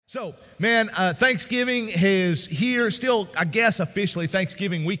So, man, Thanksgiving is here, still, I guess, officially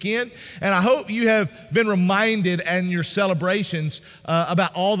Thanksgiving weekend, and I hope you have been reminded in your celebrations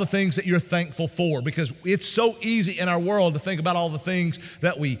about all the things that you're thankful for, because it's so easy in our world to think about all the things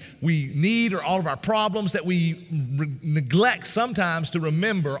that we need or all of our problems that we neglect sometimes to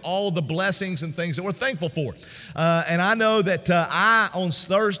remember all the blessings and things that we're thankful for. And I know that on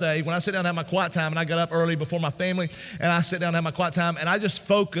Thursday, when I sit down to have my quiet time, and I got up early before my family, and I sit down to have my quiet time, and I just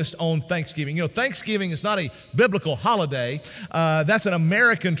focused on Thanksgiving. You know, Thanksgiving is not a biblical holiday. That's an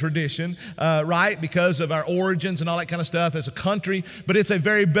American tradition, right? Because of our origins and all that kind of stuff as a country, but it's a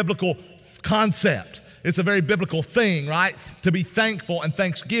very biblical concept. It's a very biblical thing, right? To be thankful and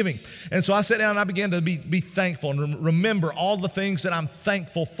thanksgiving. And so I sat down and I began to be thankful and remember all the things that I'm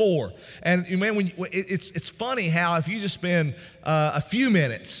thankful for. And man, it's funny how if you just spend a few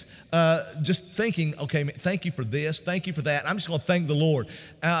minutes just thinking, okay, thank you for this, thank you for that, I'm just going to thank the Lord.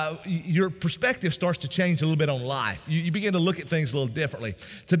 Your perspective starts to change a little bit on life. You begin to look at things a little differently.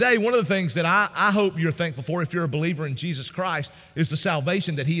 Today, one of the things that I hope you're thankful for, if you're a believer in Jesus Christ, is the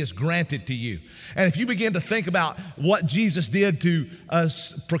salvation that He has granted to you. And if you begin to think about what Jesus did to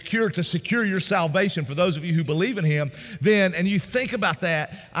secure your salvation for those of you who believe in Him, then, and you think about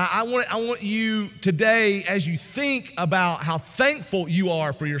that, I want you today, as you think about how thankful you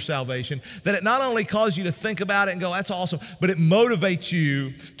are for your salvation, that it not only causes you to think about it and go, that's awesome, but it motivates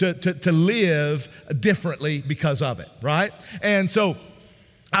you to live differently because of it, right? And so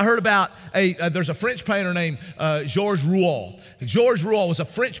I heard about there's a French painter named Georges Rouault. Georges Rouault was a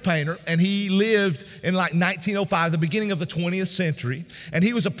French painter, and he lived in like 1905, the beginning of the 20th century, and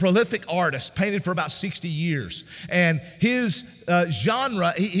he was a prolific artist, painted for about 60 years. And his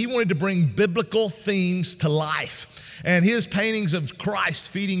genre, he wanted to bring biblical themes to life. And his paintings of Christ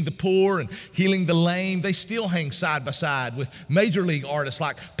feeding the poor and healing the lame, they still hang side by side with major league artists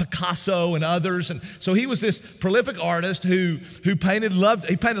like Picasso and others. And so he was this prolific artist who painted a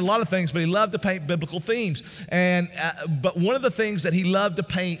lot of things, but he loved to paint biblical themes. And but one of the things that he loved to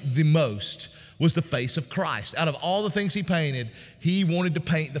paint the most was the face of Christ. Out of all the things he painted, he wanted to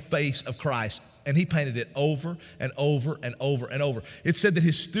paint the face of Christ. And he painted it over and over and over and over. It said that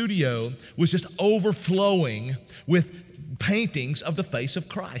his studio was just overflowing with paintings of the face of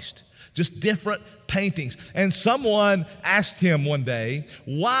Christ, just different paintings. And someone asked him one day,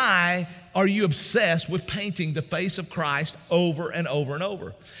 why are you obsessed with painting the face of Christ over and over and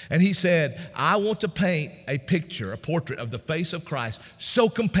over? And he said, I want to paint a portrait of the face of Christ so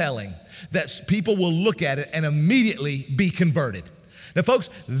compelling that people will look at it and immediately be converted. Now, folks,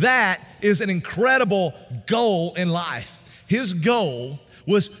 that is an incredible goal in life. His goal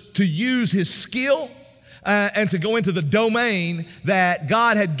was to use his skill and to go into the domain that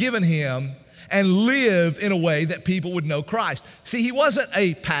God had given him and live in a way that people would know Christ. See, he wasn't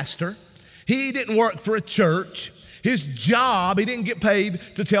a pastor. He didn't work for a church. His job, he didn't get paid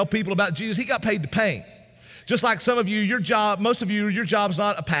to tell people about Jesus. He got paid to paint. Just like some of you, most of you, your job's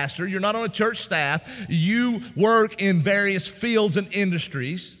not a pastor. You're not on a church staff. You work in various fields and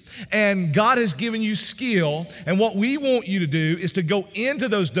industries, and God has given you skill. And what we want you to do is to go into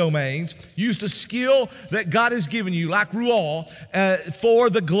those domains, use the skill that God has given you, like Rouault, for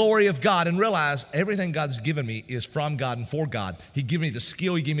the glory of God, and realize everything God's given me is from God and for God. He gave me the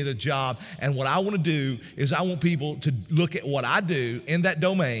skill, He gave me the job, and what I want to do is I want people to look at what I do in that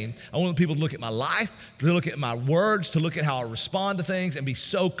domain. I want people to look at my life, to look at my words, to look at how I respond to things, and be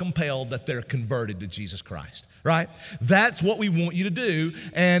so compelled that they're converted to Jesus Christ. Right? That's what we want you to do,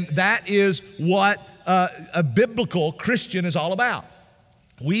 and that is what a biblical Christian is all about.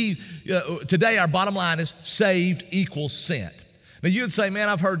 Today our bottom line is saved equals sent. Now you would say, man,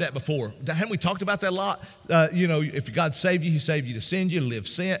 I've heard that before. Haven't we talked about that a lot? If God saved you, He saved you to send you, live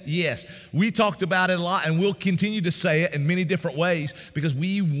sent. Yes, we talked about it a lot, and we'll continue to say it in many different ways because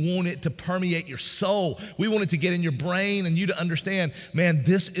we want it to permeate your soul. We want it to get in your brain and you to understand, man,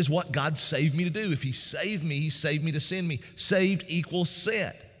 this is what God saved me to do. If He saved me, He saved me to send me. Saved equals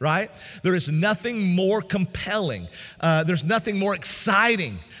sent. Right? There is nothing more compelling. There's nothing more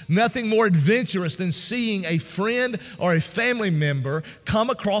exciting, nothing more adventurous than seeing a friend or a family member come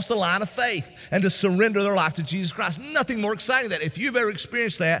across the line of faith and to surrender their life to Jesus Christ. Nothing more exciting than that. If you've ever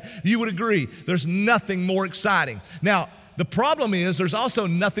experienced that, you would agree. There's nothing more exciting. Now, the problem is there's also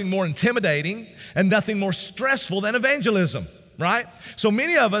nothing more intimidating and nothing more stressful than evangelism. Right? So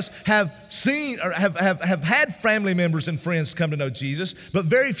many of us have seen or have had family members and friends come to know Jesus, but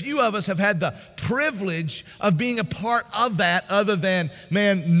very few of us have had the privilege of being a part of that other than,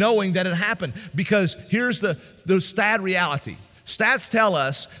 man, knowing that it happened. Because here's the sad reality. Stats tell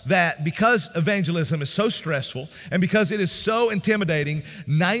us that because evangelism is so stressful and because it is so intimidating,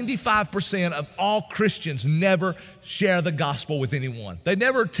 95% of all Christians never share the gospel with anyone. They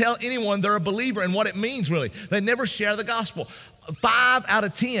never tell anyone they're a believer and what it means, really. They never share the gospel. 5 out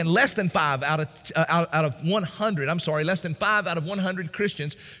of 10, less than 5 out of 100, less than 5 out of 100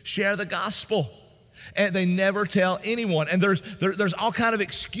 Christians share the gospel. And they never tell anyone. And there's all kind of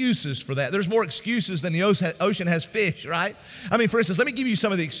excuses for that. There's more excuses than the ocean has fish, right? I mean, for instance, let me give you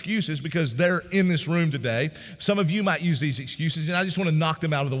some of the excuses because they're in this room today. Some of you might use these excuses, and I just want to knock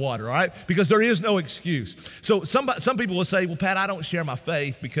them out of the water, all right? Because there is no excuse. So some people will say, well, Pat, I don't share my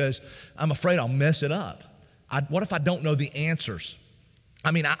faith because I'm afraid I'll mess it up. What if I don't know the answers?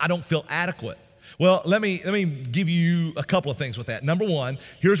 I mean, I don't feel adequate. Well, let me give you a couple of things with that. Number one,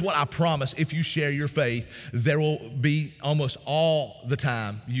 here's what I promise. If you share your faith, there will be almost all the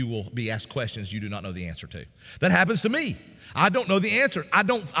time you will be asked questions you do not know the answer to. That happens to me. I don't know the answer.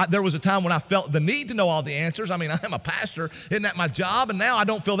 There was a time when I felt the need to know all the answers. I mean, I'm a pastor. Isn't that my job? And now I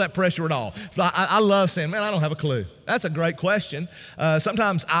don't feel that pressure at all. So I love saying, man, I don't have a clue. That's a great question.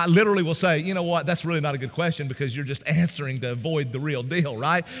 Sometimes I literally will say, you know what, that's really not a good question because you're just answering to avoid the real deal,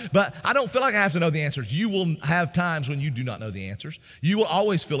 right? But I don't feel like I have to know the answers. You will have times when you do not know the answers. You will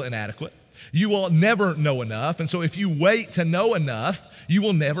always feel inadequate. You will never know enough. And so if you wait to know enough, you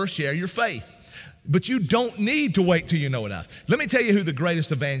will never share your faith. But you don't need to wait till you know enough. Let me tell you who the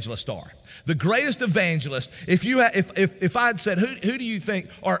greatest evangelists are. The greatest evangelist, if I had said, who do you think,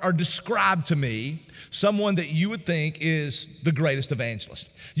 or describe to me someone that you would think is the greatest evangelist?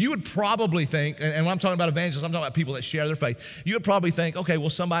 You would probably think, and when I'm talking about evangelists, I'm talking about people that share their faith. You would probably think, okay, well,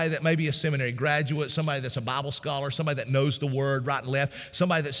 somebody that may be a seminary graduate, somebody that's a Bible scholar, somebody that knows the word right and left,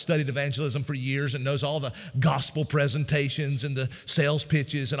 somebody that studied evangelism for years and knows all the gospel presentations and the sales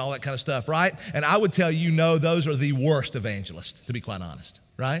pitches and all that kind of stuff, right? And I would tell you, no, those are the worst evangelists, to be quite honest,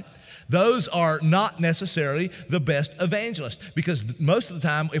 right? Those are not necessarily the best evangelists because most of the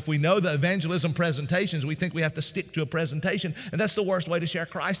time, if we know the evangelism presentations, we think we have to stick to a presentation, and that's the worst way to share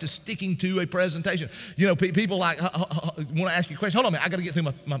Christ is sticking to a presentation. You know, people like want to ask you a question. Hold on a minute, I got to get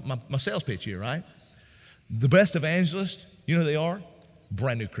through my sales pitch here, right? The best evangelists, you know who they are?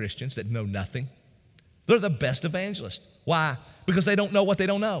 Brand new Christians that know nothing. They're the best evangelists. Why? Because they don't know what they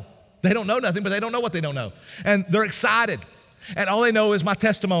don't know. They don't know nothing, but they don't know what they don't know. And they're excited. And all they know is my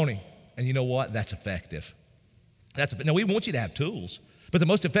testimony. And you know what? That's effective. Now, we want you to have tools, but the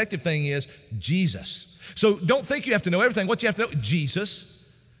most effective thing is Jesus. So don't think you have to know everything. What you have to know, Jesus.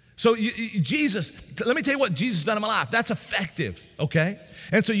 So Jesus, let me tell you what Jesus has done in my life. That's effective, okay?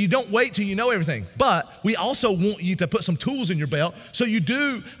 And so you don't wait till you know everything. But we also want you to put some tools in your belt so you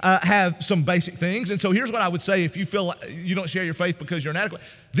do have some basic things. And so here's what I would say if you feel like you don't share your faith because you're inadequate,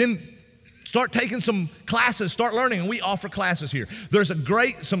 then start taking some classes, start learning, and we offer classes here. There's some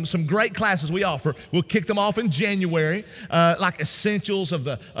great classes we offer. We'll kick them off in January, like essentials of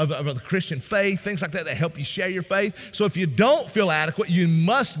the Christian faith, things like that help you share your faith. So if you don't feel adequate, you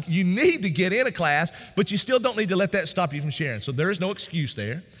need to get in a class, but you still don't need to let that stop you from sharing. So there is no excuse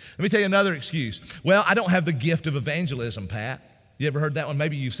there. Let me tell you another excuse. Well, I don't have the gift of evangelism, Pat. You ever heard that one?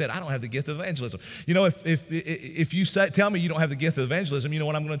 Maybe you've said, I don't have the gift of evangelism. You know, if you tell me you don't have the gift of evangelism, you know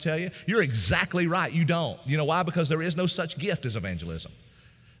what I'm going to tell you? You're exactly right. You don't. You know why? Because there is no such gift as evangelism.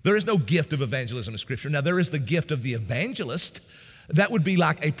 There is no gift of evangelism in Scripture. Now, there is the gift of the evangelist. That would be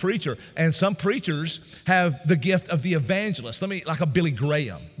like a preacher. And some preachers have the gift of the evangelist. Like a Billy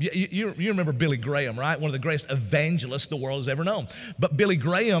Graham. You remember Billy Graham, right? One of the greatest evangelists the world has ever known. But Billy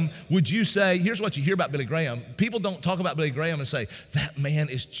Graham, would you say, here's what you hear about Billy Graham. People don't talk about Billy Graham and say, that man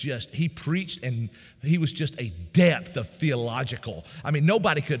is he preached and he was just a depth of theological. I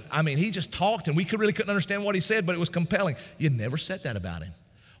mean, he just talked and we really couldn't understand what he said, but it was compelling. You never said that about him.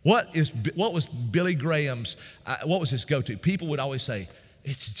 What was Billy Graham's, what was his go-to? People would always say,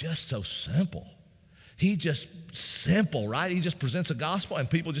 it's just so simple. He just simple, right? He just presents a gospel and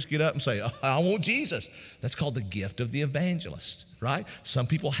people just get up and say, oh, I want Jesus. That's called the gift of the evangelist, right? Some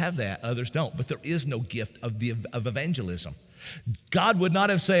people have that, others don't, but there is no gift of evangelism. God would not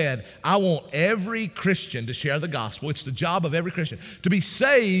have said, I want every Christian to share the gospel. It's the job of every Christian. To be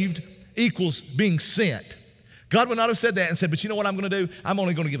saved equals being sent. God would not have said that and said, but you know what I'm going to do? I'm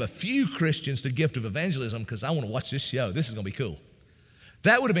only going to give a few Christians the gift of evangelism because I want to watch this show. This is going to be cool.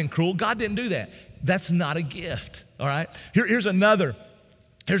 That would have been cruel. God didn't do that. That's not a gift, all right? Here's another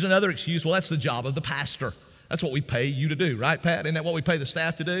excuse. Well, that's the job of the pastor. That's what we pay you to do, right, Pat? Isn't that what we pay the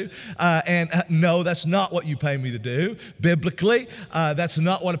staff to do? No, that's not what you pay me to do. Biblically, that's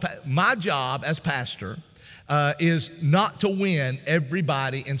not what my job as pastor is not to win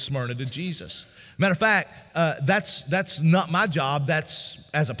everybody in Smyrna to Jesus. Matter of fact, that's not my job. That's,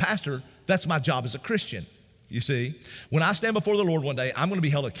 as a pastor, that's my job as a Christian. You see, when I stand before the Lord one day, I'm going to be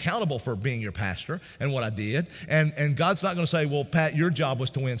held accountable for being your pastor and what I did. And God's not going to say, well, Pat, your job was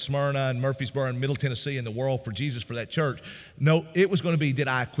to win Smyrna and Murfreesboro and Middle Tennessee and the world for Jesus for that church. No, it was going to be, did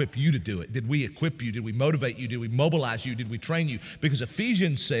I equip you to do it? Did we equip you? Did we motivate you? Did we mobilize you? Did we train you? Because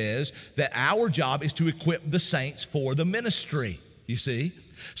Ephesians says that our job is to equip the saints for the ministry, you see.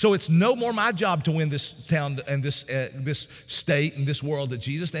 So it's no more my job to win this town and this state and this world to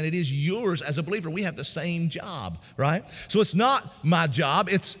Jesus than it is yours as a believer. We have the same job, right? So it's not my job.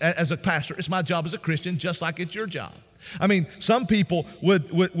 It's, as a pastor, it's my job as a Christian, just like it's your job. I mean, some people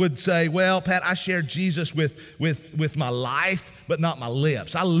would say, well, Pat, I share Jesus with my life, but not my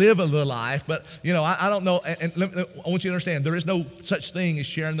lips. I live a little life, but, I don't know. And I want you to understand, there is no such thing as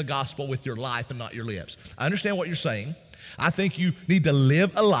sharing the gospel with your life and not your lips. I understand what you're saying. I think you need to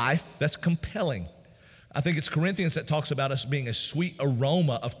live a life that's compelling. I think it's Corinthians that talks about us being a sweet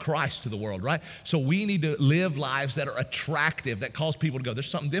aroma of Christ to the world, right? So we need to live lives that are attractive, that cause people to go, there's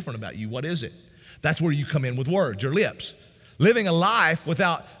something different about you. What is it? That's where you come in with words, your lips. Living a life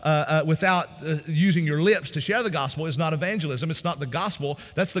without using your lips to share the gospel is not evangelism. It's not the gospel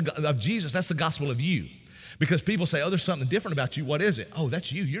of Jesus. That's the gospel of you. Because people say, oh, there's something different about you. What is it? Oh,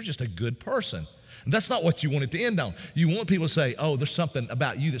 that's you. You're just a good person. That's not what you want it to end on. You want people to say, oh, there's something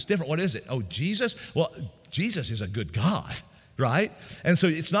about you that's different. What is it? Oh, Jesus? Well, Jesus is a good God, right? And so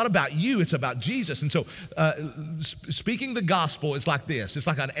it's not about you, it's about Jesus. And so speaking the gospel is like this. It's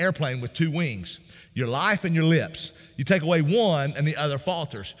like an airplane with two wings, your life and your lips. You take away one and the other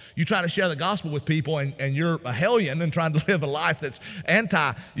falters. You try to share the gospel with people and you're a hellion and trying to live a life that's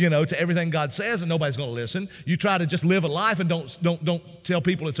anti, to everything God says and nobody's going to listen. You try to just live a life and don't tell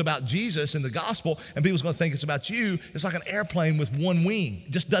people it's about Jesus and the gospel and people's going to think it's about you. It's like an airplane with one wing.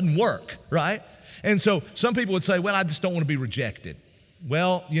 It just doesn't work, right? And so some people would say, well, I just don't want to be rejected.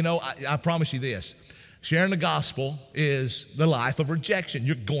 Well, I promise you this. Sharing the gospel is the life of rejection.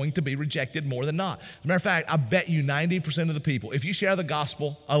 You're going to be rejected more than not. As a matter of fact, I bet you 90% of the people, if you share the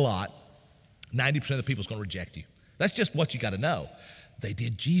gospel a lot, 90% of the people is going to reject you. That's just what you got to know. They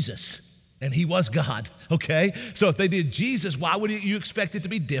did Jesus, and he was God, okay? So if they did Jesus, why would you expect it to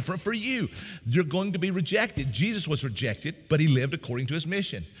be different for you? You're going to be rejected. Jesus was rejected, but he lived according to his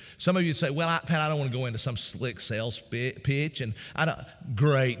mission. Some of you say, well, Pat, I don't want to go into some slick sales pitch, and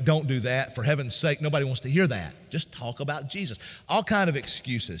great, don't do that. For heaven's sake, nobody wants to hear that. Just talk about Jesus. All kind of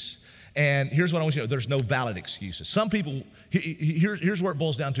excuses. And here's what I want you to know. There's no valid excuses. Some people, here's where it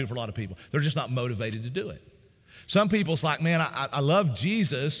boils down to for a lot of people. They're just not motivated to do it. Some people's like, man, I love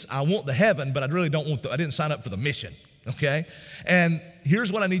Jesus. I want the heaven, but I really don't want I didn't sign up for the mission, okay? And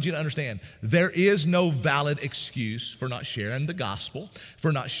here's what I need you to understand. There is no valid excuse for not sharing the gospel,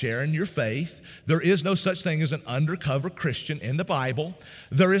 for not sharing your faith. There is no such thing as an undercover Christian in the Bible.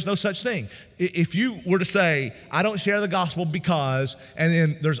 There is no such thing. If you were to say, I don't share the gospel because, and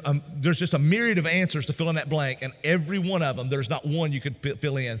then there's just a myriad of answers to fill in that blank, and every one of them, there's not one you could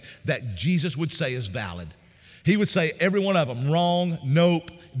fill in that Jesus would say is valid. He would say every one of them, wrong,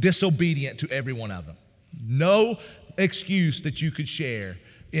 nope, disobedient to every one of them. No excuse that you could share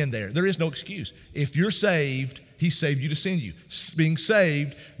in there. There is no excuse. If you're saved, he saved you to send you. Being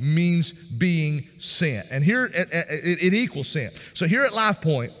saved means being sent. And here, it equals sent. So here at Life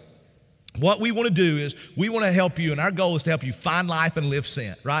Point, what we want to do is we want to help you, and our goal is to help you find life and live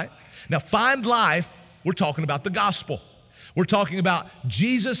sent, right? Now, find life, we're talking about the gospel. We're talking about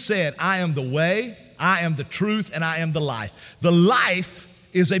Jesus said, I am the way, I am the truth, and I am the life. The life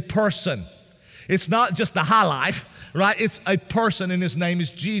is a person. It's not just the high life, right? It's a person, and his name is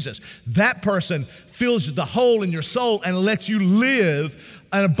Jesus. That person fills the hole in your soul and lets you live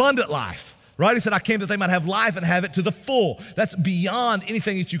an abundant life, right? He said, I came that they might have life and have it to the full. That's beyond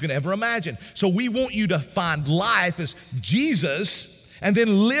anything that you can ever imagine. So we want you to find life as Jesus and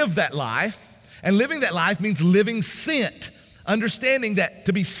then live that life. And living that life means living sent, understanding that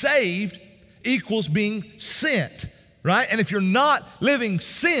to be saved equals being sent, right? And if you're not living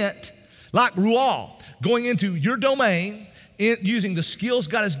sent, like Rual, going into your domain, using the skills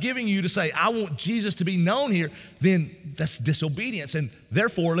God is giving you to say, I want Jesus to be known here, then that's disobedience. And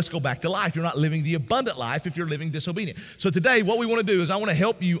therefore, let's go back to life. You're not living the abundant life if you're living disobedient. So today, what we want to do is I want to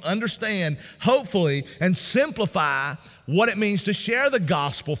help you understand, hopefully, and simplify what it means to share the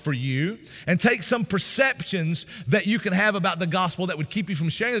gospel for you and take some perceptions that you can have about the gospel that would keep you from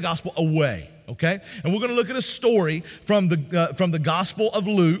sharing the gospel away, okay? And we're going to look at a story from the Gospel of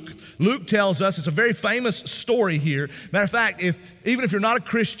Luke. Luke tells us, it's a very famous story here. Matter of fact, even if you're not a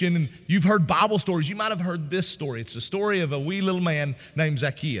Christian and you've heard Bible stories, you might have heard this story. It's the story of a wee little man named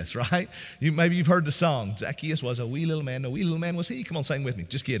Zacchaeus, right? Maybe you've heard the song, Zacchaeus was a wee little man, wee little man was he? Come on, sing with me.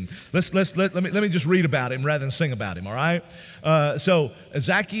 Just kidding. Let me just read about him rather than sing about him, all right?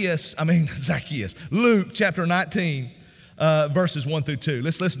 Zacchaeus, Luke chapter 19, verses 1 through 2.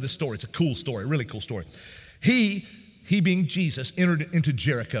 Let's listen to this story. It's a cool story, really cool story. He being Jesus, entered into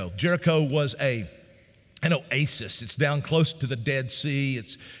Jericho. Jericho was an oasis. It's down close to the Dead Sea.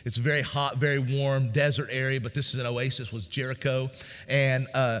 It's very hot, very warm, desert area, but this is an oasis, was Jericho. And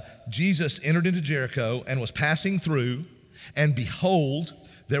Jesus entered into Jericho and was passing through, and behold,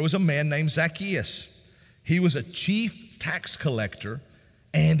 there was a man named Zacchaeus. He was a chief tax collector,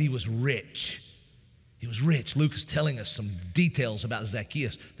 and he was rich. He was rich. Luke is telling us some details about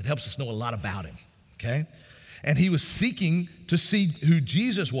Zacchaeus that helps us know a lot about him, okay? And he was seeking to see who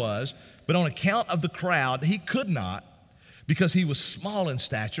Jesus was, but on account of the crowd, he could not because he was small in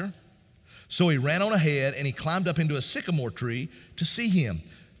stature. So he ran on ahead and he climbed up into a sycamore tree to see him,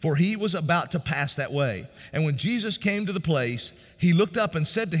 for he was about to pass that way. And when Jesus came to the place, he looked up and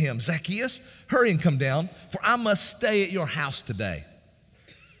said to him, Zacchaeus, hurry and come down, for I must stay at your house today.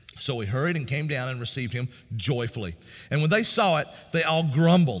 So he hurried and came down and received him joyfully. And when they saw it, they all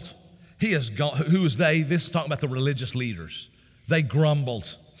grumbled. He is gone. Who is they? This is talking about the religious leaders. They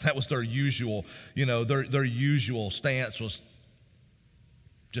grumbled. That was their usual, their usual stance was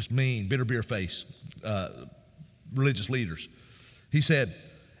just mean, bitter beer face, religious leaders. He said,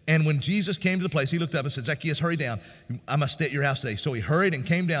 and when Jesus came to the place, he looked up and said, Zacchaeus, hurry down. I must stay at your house today. So he hurried and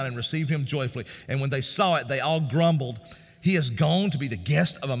came down and received him joyfully. And when they saw it, they all grumbled. He is gone to be the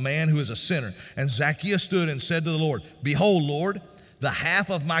guest of a man who is a sinner. And Zacchaeus stood and said to the Lord, behold, Lord, the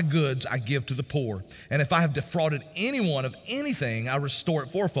half of my goods I give to the poor. And if I have defrauded anyone of anything, I restore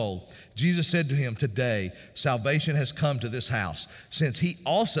it fourfold. Jesus said to him, today salvation has come to this house, since he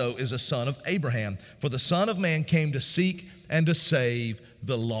also is a son of Abraham. For the Son of Man came to seek and to save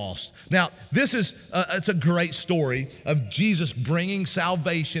the lost. Now, this is, it's a great story of Jesus bringing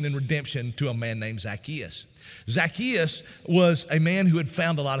salvation and redemption to a man named Zacchaeus. Zacchaeus was a man who had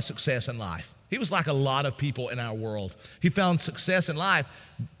found a lot of success in life. He was like a lot of people in our world. He found success in life,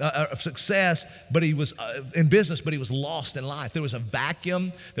 but he was in business, but he was lost in life. There was a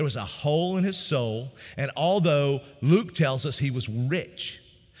vacuum, there was a hole in his soul, and although Luke tells us he was rich,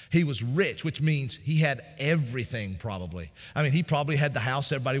 which means he had everything probably. I mean, he probably had the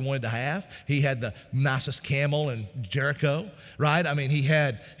house everybody wanted to have. He had the nicest camel in Jericho, right? I mean, he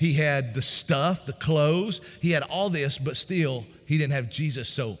had the stuff, the clothes. He had all this, but still he didn't have Jesus.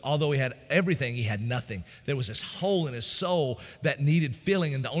 So although he had everything, he had nothing. There was this hole in his soul that needed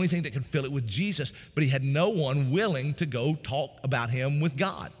filling, and the only thing that could fill it was Jesus, but he had no one willing to go talk about him with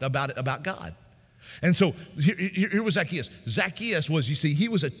God, about God. And so here was Zacchaeus. Zacchaeus was, he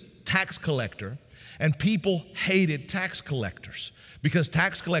was a tax collector, and people hated tax collectors because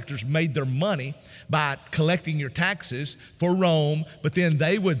tax collectors made their money by collecting your taxes for Rome, but then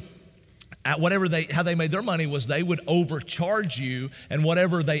they would, how they made their money was they would overcharge you, and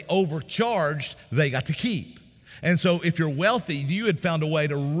whatever they overcharged, they got to keep. And so if you're wealthy, you had found a way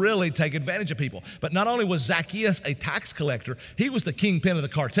to really take advantage of people. But not only was Zacchaeus a tax collector, he was the kingpin of the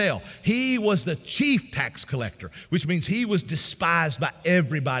cartel. He was the chief tax collector, which means he was despised by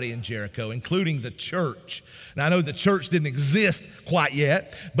everybody in Jericho, including the church. Now, I know the church didn't exist quite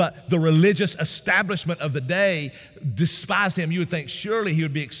yet, but the religious establishment of the day despised him. You would think surely he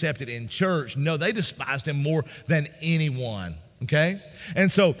would be accepted in church. No, they despised him more than anyone. Okay?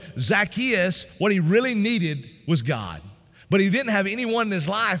 And so Zacchaeus, what he really needed was God. But he didn't have anyone in his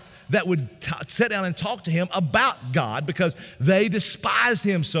life that would sit down and talk to him about God because they despised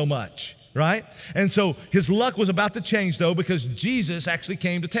him so much, right? And so his luck was about to change, though, because Jesus actually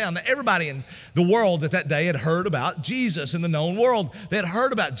came to town. Now, everybody in the world at that day had heard about Jesus in the known world. They had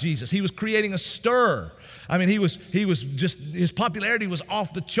heard about Jesus. He was creating a stir. I mean, he was just, his popularity was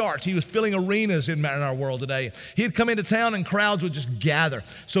off the charts. He was filling arenas in our world today. He had come into town and crowds would just gather.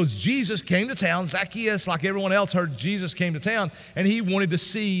 So Jesus came to town. Zacchaeus, like everyone else, heard Jesus came to town, and he wanted to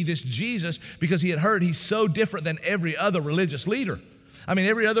see this Jesus because he had heard he's so different than every other religious leader. I mean,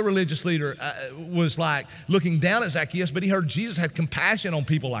 every other religious leader was like looking down at Zacchaeus, but he heard Jesus had compassion on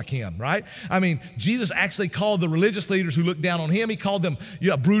people like him, right? I mean, Jesus actually called the religious leaders who looked down on him, he called them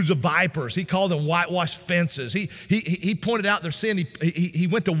broods of vipers. He called them whitewashed fences. He pointed out their sin. He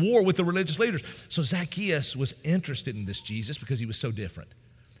went to war with the religious leaders. So Zacchaeus was interested in this Jesus because he was so different.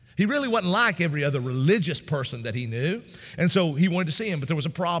 He really wasn't like every other religious person that he knew. And so he wanted to see him, but there was a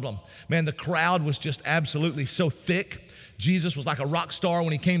problem. Man, the crowd was just absolutely so thick. Jesus was like a rock star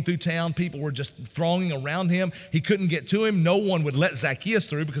when he came through town. People were just thronging around him. He couldn't get to him. No one would let Zacchaeus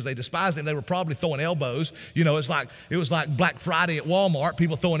through because they despised him. They were probably throwing elbows. You know, it was like Black Friday at Walmart,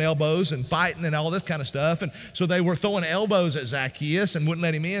 people throwing elbows and fighting and all this kind of stuff. And so they were throwing elbows at Zacchaeus and wouldn't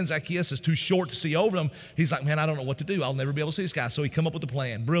let him in. Zacchaeus is too short to see over them. He's like, man, I don't know what to do. I'll never be able to see this guy. So he come up with a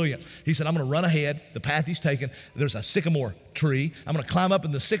plan. Brilliant. He said, I'm going to run ahead. The path he's taken, there's a sycamore tree. I'm going to climb up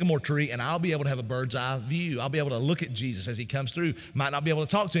in the sycamore tree and I'll be able to have a bird's eye view. I'll be able to look at Jesus as he comes through. Might not be able to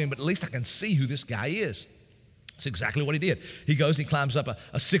talk to him, but at least I can see who this guy is. That's exactly what he did. He goes and he climbs up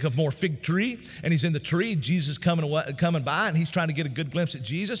a sycamore fig tree, and he's in the tree. Jesus is coming by, and he's trying to get a good glimpse at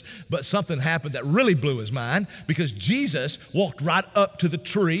Jesus, but something happened that really blew his mind because Jesus walked right up to the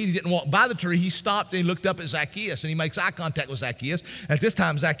tree. He didn't walk by the tree. He stopped and he looked up at Zacchaeus, and he makes eye contact with Zacchaeus. At this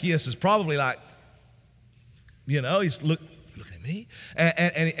time, Zacchaeus is probably like, you know, he's looking at me,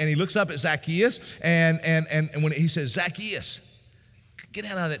 and he looks up at Zacchaeus, and when he says, Zacchaeus, get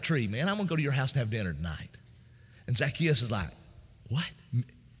out of that tree, man. I'm going to go to your house and have dinner tonight. And Zacchaeus is like, what?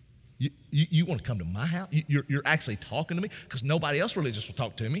 You want to come to my house? You're actually talking to me? Because nobody else religious will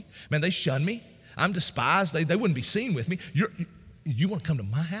talk to me. Man, they shun me. I'm despised. They wouldn't be seen with me. You want to come to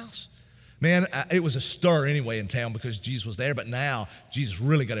my house? Man, it was a stir anyway in town because Jesus was there, but now Jesus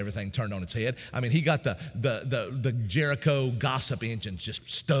really got everything turned on its head. I mean, he got the Jericho gossip engines just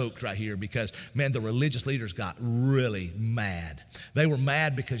stoked right here because, man, the religious leaders got really mad. They were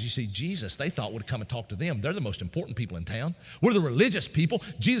mad because, you see, Jesus, they thought would come and talk to them. They're the most important people in town. We're the religious people.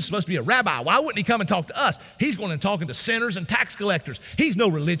 Jesus is supposed to be a rabbi. Why wouldn't he come and talk to us? He's going and talking to sinners and tax collectors. He's no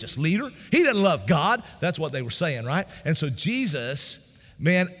religious leader. He doesn't love God. That's what they were saying, right? And so Jesus,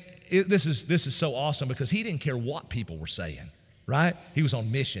 man, this is so awesome because he didn't care what people were saying, right? He was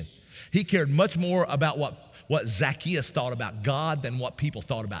on mission. He cared much more about what Zacchaeus thought about God than what people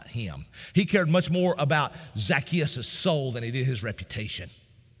thought about him. He cared much more about Zacchaeus' soul than he did his reputation,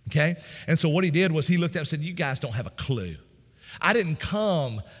 okay? And so what he did was he looked at him and said, you guys don't have a clue. I didn't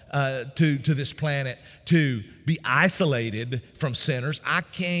come to this planet to be isolated from sinners. I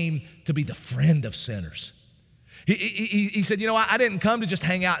came to be the friend of sinners. He said, you know, I didn't come to just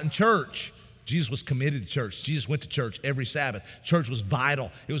hang out in church. Jesus was committed to church. Jesus went to church every Sabbath. Church was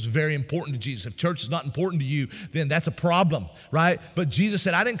vital. It was very important to Jesus. If church is not important to you, then that's a problem, right? But Jesus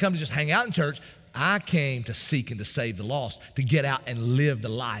said, I didn't come to just hang out in church. I came to seek and to save the lost, to get out and live the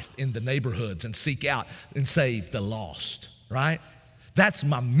life in the neighborhoods and seek out and save the lost, right? That's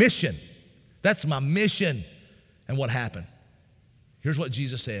my mission. That's my mission. And what happened? Here's what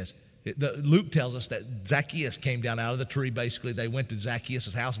Jesus says. Luke tells us that Zacchaeus came down out of the tree. Basically, they went to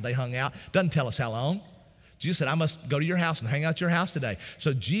Zacchaeus' house and they hung out. Doesn't tell us how long. Jesus said, I must go to your house and hang out at your house today.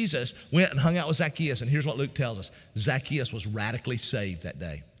 So Jesus went and hung out with Zacchaeus, and here's what Luke tells us. Zacchaeus was radically saved that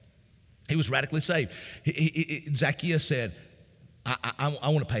day. He was radically saved. Zacchaeus said, I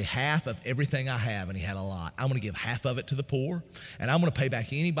want to pay half of everything I have, and he had a lot. I'm going to give half of it to the poor, and I'm going to pay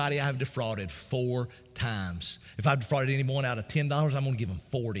back anybody I have defrauded 4 times. If I've defrauded anyone out of $10, I'm going to give them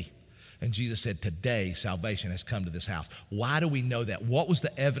 40. And Jesus said, today salvation has come to this house. Why do we know that? What was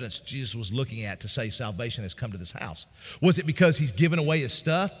the evidence Jesus was looking at to say salvation has come to this house? Was it because he's given away his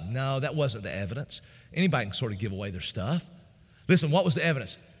stuff? No, that wasn't the evidence. Anybody can sort of give away their stuff. Listen, what was the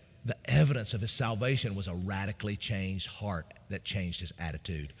evidence? The evidence of his salvation was a radically changed heart that changed his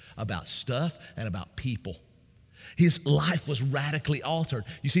attitude about stuff and about people. His life was radically altered.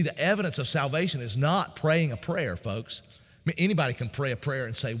 You see, the evidence of salvation is not praying a prayer, folks. I mean, anybody can pray a prayer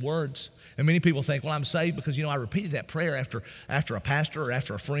and say words. And many people think, well, I'm saved because, you know, I repeated that prayer after a pastor or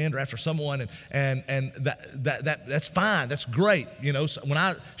after a friend or after someone, and that's fine. That's great. You know, so when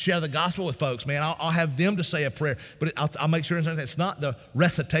I share the gospel with folks, man, I'll have them to say a prayer, but I'll make sure it's not the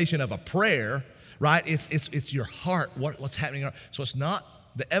recitation of a prayer, right? It's your heart, what's happening. So it's not.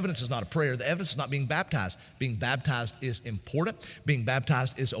 The evidence is not a prayer. The evidence is not being baptized. Being baptized is important. Being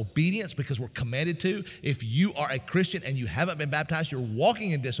baptized is obedience because we're commanded to. If you are a Christian and you haven't been baptized, you're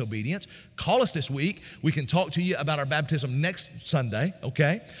walking in disobedience. Call us this week. We can talk to you about our baptism next Sunday,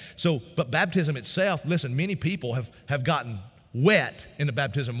 okay? So, but baptism itself, listen, many people have gotten wet in the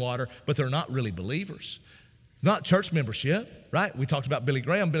baptism water, but they're not really believers. Not church membership, right? We talked about Billy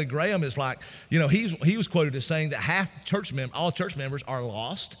Graham. Billy Graham is like, you know, he was quoted as saying that all church members are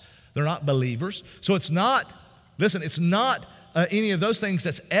lost. They're not believers. So it's not any of those things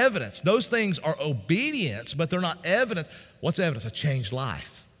that's evidence. Those things are obedience, but they're not evidence. What's evidence? A changed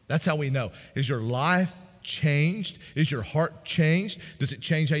life. That's how we know. Is your life changed? Is your heart changed? Does it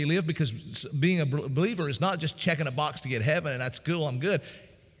change how you live? Because being a believer is not just checking a box to get heaven and that's cool, I'm good.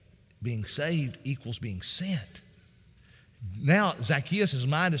 being saved equals being sent. Now Zacchaeus'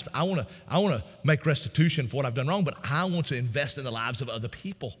 mind is, I want to make restitution for what I've done wrong, but I want to invest in the lives of other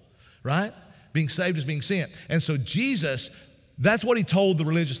people, right? Being saved is being sent. And so Jesus, that's what he told the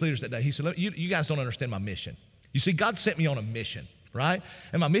religious leaders that day. He said, you guys don't understand my mission. You see, God sent me on a mission, right?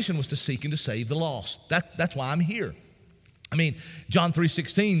 And my mission was to seek and to save the lost. That's why I'm here. I mean, John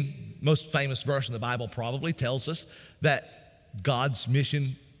 3:16, most famous verse in the Bible, probably tells us that God's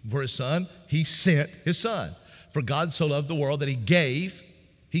mission for his son, he sent his son. For God so loved the world that he gave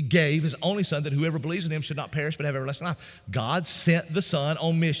his only son, that whoever believes in him should not perish but have everlasting life. God sent the son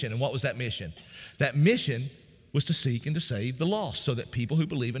on mission. And what was that mission? That mission was to seek and to save the lost so that people who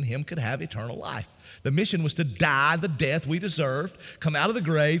believe in him could have eternal life. The mission was to die the death we deserved, come out of the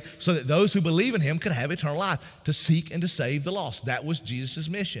grave so that those who believe in him could have eternal life, to seek and to save the lost. That was Jesus'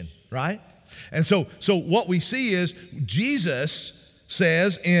 mission, right? And so what we see is Jesus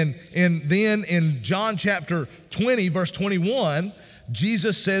says in John chapter 20, verse 21,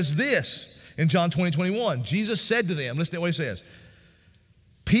 Jesus says this in John 20:21. Jesus said to them, listen to what he says,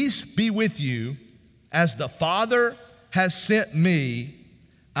 "Peace be with you. As the Father has sent me,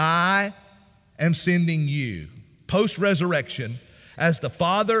 I am sending you." Post-resurrection, as the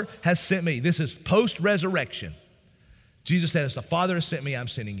Father has sent me. This is post-resurrection. Jesus said, as the Father has sent me, I'm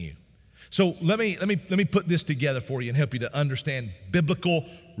sending you. So let me put this together for you and help you to understand biblical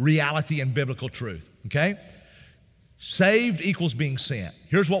reality and biblical truth, okay? Saved equals being sent.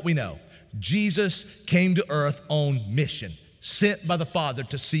 Here's what we know. Jesus came to earth on mission, sent by the Father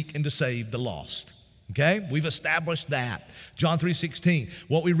to seek and to save the lost. Okay, we've established that. John 3:16,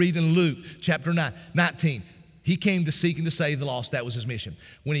 what we read in Luke chapter 19, he came to seek and to save the lost. That was his mission.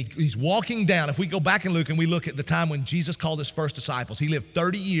 When he's walking down, if we go back in Luke and we look at the time when Jesus called his first disciples, he lived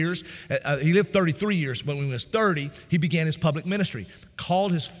 30 years. He lived 33 years. When he was 30, he began his public ministry,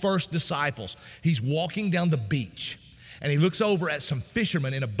 called his first disciples. He's walking down the beach. And he looks over at some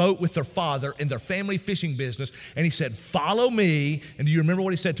fishermen in a boat with their father in their family fishing business. And he said, "Follow me." And do you remember what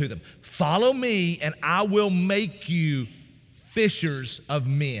he said to them? "Follow me and I will make you fishers of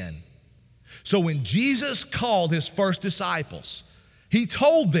men." So when Jesus called his first disciples, he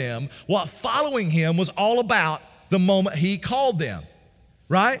told them what following him was all about the moment he called them,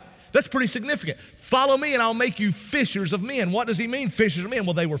 right? That's pretty significant. Follow me and I'll make you fishers of men. What does he mean, fishers of men?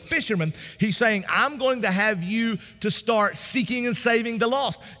 Well, they were fishermen. He's saying, I'm going to have you to start seeking and saving the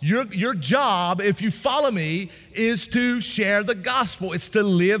lost. Your job, if you follow me, is to share the gospel. It's to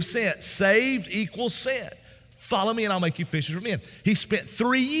live sent. Saved equals sent. Follow me and I'll make you fishers of men. He spent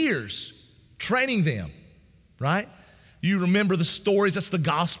 3 years training them, right? You remember the stories, that's the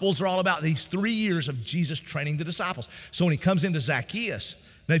Gospels are all about, these 3 years of Jesus training the disciples. So when he comes into Zacchaeus,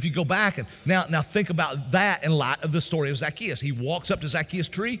 now if you go back and now think about that in light of the story of Zacchaeus. He walks up to Zacchaeus'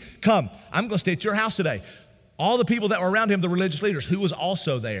 tree, "Come, I'm going to stay at your house today." All the people that were around him, the religious leaders, who was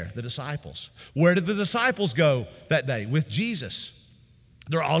also there? The disciples. Where did the disciples go that day? With Jesus.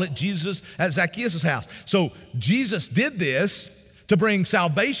 They're all at Zacchaeus' house. So Jesus did this to bring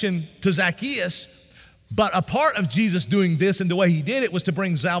salvation to Zacchaeus. But a part of Jesus doing this and the way he did it was to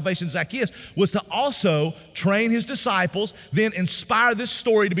bring salvation to Zacchaeus, was to also train his disciples, then inspire this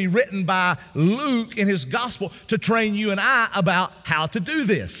story to be written by Luke in his gospel to train you and I about how to do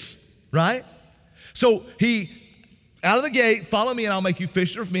this, right? So he, out of the gate, "Follow me and I'll make you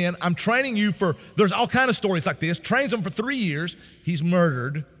fishers of men." I'm training you for, there's all kind of stories like this. Trains them for 3 years. He's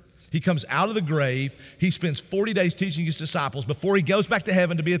murdered. He comes out of the grave. He spends 40 days teaching his disciples before he goes back to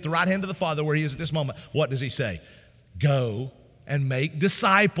heaven to be at the right hand of the Father where he is at this moment. What does he say? Go and make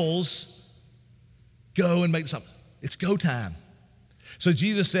disciples. Go and make disciples. It's go time. So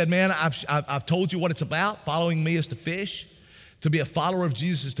Jesus said, man, I've told you what it's about. Following me is to fish. To be a follower of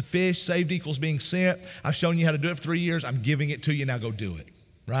Jesus is to fish. Saved equals being sent. I've shown you how to do it for 3 years. I'm giving it to you. Now go do it,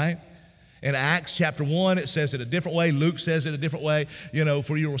 right? In Acts chapter 1, it says it a different way. Luke says it a different way.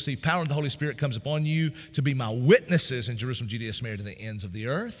 For you will receive power and the Holy Spirit comes upon you to be my witnesses in Jerusalem, Judea, Samaria, to the ends of the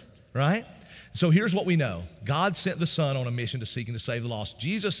earth, right? So here's what we know. God sent the Son on a mission to seek and to save the lost.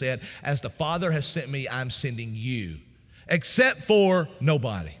 Jesus said, as the Father has sent me, I'm sending you. Except for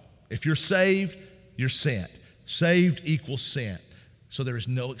nobody. If you're saved, you're sent. Saved equals sent. So there is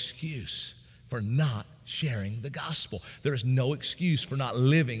no excuse for not sharing the gospel. There is no excuse for not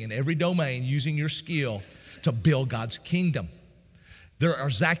living in every domain using your skill to build God's kingdom. There are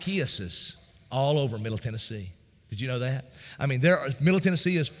Zacchaeuses all over Middle Tennessee. Did you know that? Middle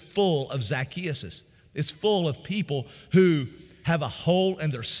Tennessee is full of Zacchaeuses. It's full of people who have a hole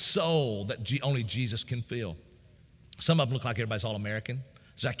in their soul that only Jesus can fill. Some of them look like everybody's All-American.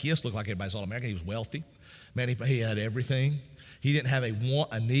 Zacchaeus looked like everybody's All-American. He was wealthy. Man, he had everything. He didn't have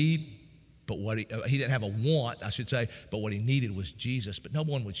a need, but he didn't have a want, I should say, but what he needed was Jesus. But no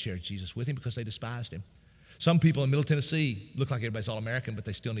one would share Jesus with him because they despised him. Some people in Middle Tennessee look like everybody's all-American, but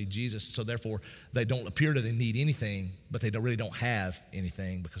they still need Jesus. So therefore, they don't appear to need anything, but they really don't have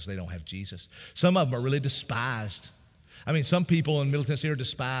anything because they don't have Jesus. Some of them are really despised. I mean, some people in Middle Tennessee are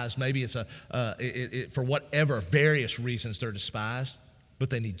despised. Maybe it's for whatever various reasons they're despised,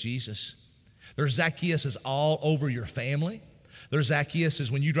 but they need Jesus. There's Zacchaeuses all over your family. There's Zacchaeuses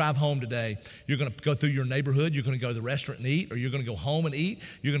when you drive home today, you're going to go through your neighborhood, you're going to go to the restaurant and eat, or you're going to go home and eat.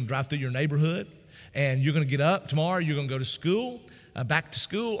 You're going to drive through your neighborhood, and you're going to get up tomorrow, you're going to go to school, back to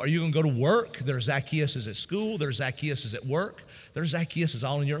school, or you're going to go to work. There's Zacchaeuses at school. There's Zacchaeuses at work. There's Zacchaeuses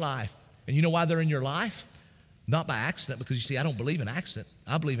all in your life. And you know why they're in your life? Not by accident, because you see, I don't believe in accident.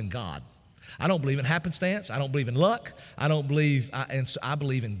 I believe in God. I don't believe in happenstance. I don't believe in luck. I believe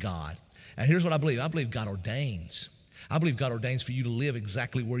in God. And here's what I believe. I believe God ordains. I believe God ordains for you to live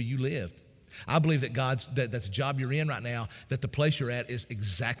exactly where you live. I believe that that the job you're in right now, that the place you're at is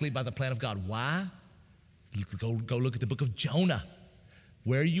exactly by the plan of God. Why? Go look at the book of Jonah.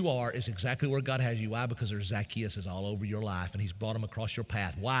 Where you are is exactly where God has you. Why? Because there's Zacchaeuses all over your life, and he's brought them across your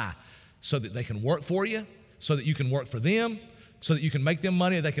path. Why? So that they can work for you, so that you can work for them, so that you can make them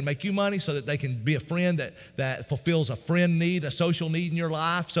money, or they can make you money, so that they can be a friend that fulfills a friend need, a social need in your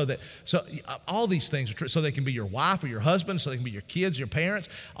life, so all these things are true, so they can be your wife or your husband, so they can be your kids, your parents.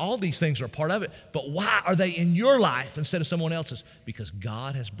 All these things are a part of it. But why are they in your life instead of someone else's? Because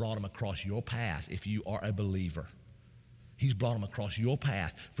God has brought them across your path if you are a believer. He's brought them across your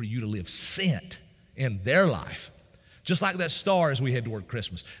path for you to live sent in their life. Just like that star as we head toward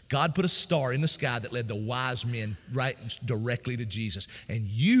Christmas. God put a star in the sky that led the wise men right directly to Jesus. And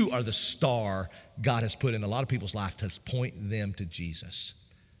you are the star God has put in a lot of people's life to point them to Jesus.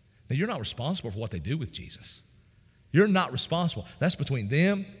 Now, you're not responsible for what they do with Jesus. You're not responsible. That's between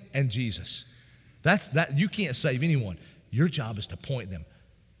them and Jesus. You can't save anyone. Your job is to point them.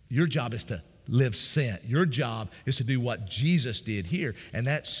 Your job is to live sent. Your job is to do what Jesus did here. And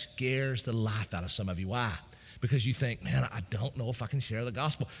that scares the life out of some of you. Why? Because you think, man, I don't know if I can share the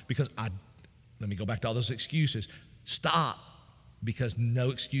gospel let me go back to all those excuses. Stop, because no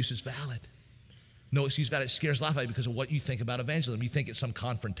excuse is valid. No excuse is valid. It scares life out of you because of what you think about evangelism. You think it's some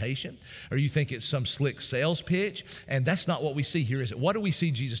confrontation, or you think it's some slick sales pitch, and that's not what we see here, is it? What do we see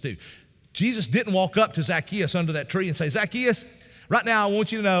Jesus do? Jesus didn't walk up to Zacchaeus under that tree and say, Zacchaeus, right now I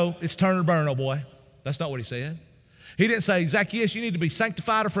want you to know it's turn or burn, oh boy. That's not what he said. He didn't say, Zacchaeus, you need to be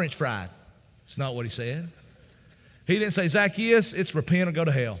sanctified or French fried. That's not what he said. He didn't say, Zacchaeus, it's repent or go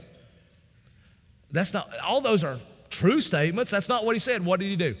to hell. That's not, all those are true statements. That's not what he said. What did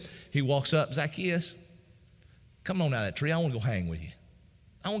he do? He walks up, Zacchaeus, come on out of that tree. I want to go hang with you.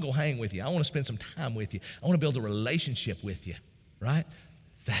 I want to go hang with you. I want to spend some time with you. I want to build a relationship with you, right?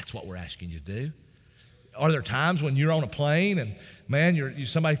 That's what we're asking you to do. Are there times when you're on a plane and, man,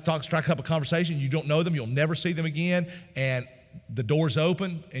 somebody strike up a conversation, you don't know them, you'll never see them again, and the door's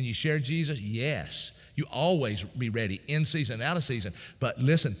open and you share Jesus? Yes. You always be ready, in season and out of season. But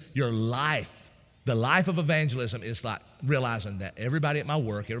listen, your life, the life of evangelism is like realizing that everybody at my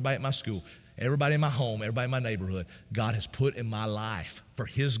work, everybody at my school, everybody in my home, everybody in my neighborhood, God has put in my life for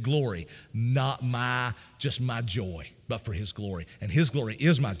his glory, not just my joy, but for his glory. And his glory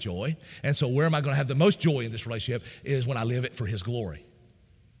is my joy. And so where am I going to have the most joy in this relationship is when I live it for his glory.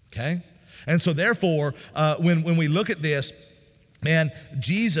 Okay? And so therefore, when we look at this, man,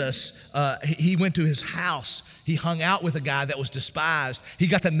 Jesus, he went to his house. He hung out with a guy that was despised. He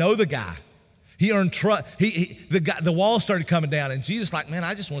got to know the guy. He earned trust. The walls started coming down, and Jesus like, man,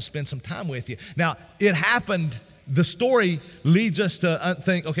 I just want to spend some time with you. Now, it happened. The story leads us to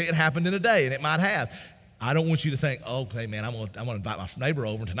think, okay, it happened in a day, and it might have. I don't want you to think, okay, man, I'm going to invite my neighbor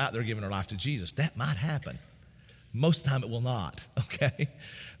over, and tonight they're giving their life to Jesus. That might happen. Most of the time it will not, okay?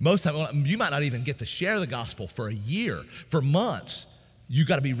 Most of the time, you might not even get to share the gospel for a year, for months. You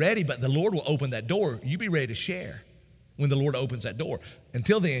got to be ready, but the Lord will open that door. You be ready to share when the Lord opens that door.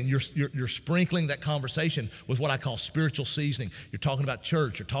 Until then, you're sprinkling that conversation with what I call spiritual seasoning. You're talking about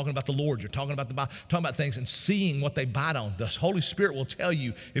church. You're talking about the Lord. You're talking about the Bible, talking about things and seeing what they bite on. The Holy Spirit will tell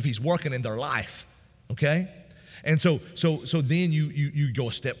you if he's working in their life, okay? And so then you go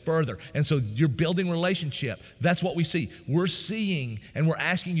a step further. And so you're building relationship. That's what we see. We're seeing, and we're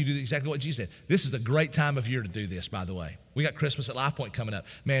asking you to do exactly what Jesus did. This is a great time of year to do this, by the way. We got Christmas at Life Point coming up.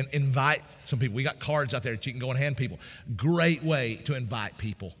 Man, invite some people. We got cards out there that you can go and hand people. Great way to invite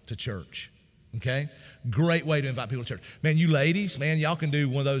people to church. Okay? Great way to invite people to church. Man, you ladies, man, y'all can do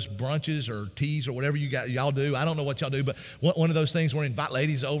one of those brunches or teas or whatever y'all do. I don't know what y'all do, but one of those things where you invite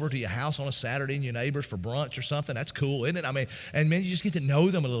ladies over to your house on a Saturday and your neighbors for brunch or something. That's cool, isn't it? I mean, and man, you just get to know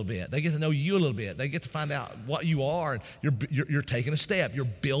them a little bit. They get to know you a little bit. They get to find out what you are, and you're taking a step. You're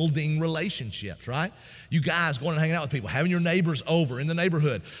building relationships, right? You guys going and hanging out with people, having your neighbors over in the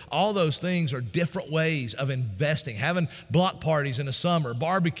neighborhood. All those things are different ways of investing. Having block parties in the summer,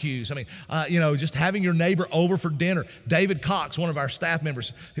 barbecues. I mean, just having your neighbor over for dinner. David Cox, one of our staff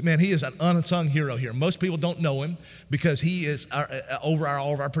members, man, he is an unsung hero here. Most people don't know him because he is over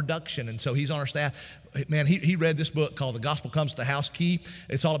all of our production, and so he's on our staff. Man, he read this book called The Gospel Comes to the House Key.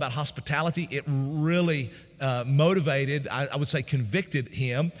 It's all about hospitality. It really motivated, I would say convicted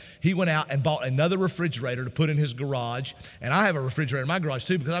him. He went out and bought another refrigerator to put in his garage, and I have a refrigerator in my garage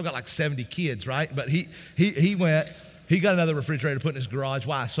too because I've got like 70 kids, right? But he got another refrigerator to put in his garage.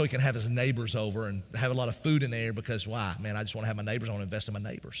 Why? So he can have his neighbors over and have a lot of food in there because why? Man, I just want to have my neighbors. I want to invest in my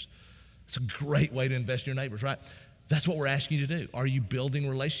neighbors. It's a great way to invest in your neighbors, right? That's what we're asking you to do. Are you building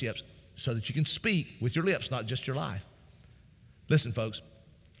relationships so that you can speak with your lips, not just your life? Listen, folks,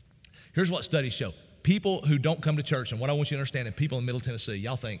 here's what studies show. People who don't come to church, and what I want you to understand, and people in Middle Tennessee,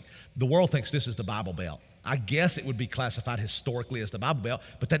 y'all think, the world thinks this is the Bible Belt. I guess it would be classified historically as the Bible Belt,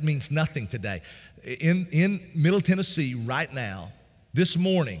 but that means nothing today. In Middle Tennessee right now, this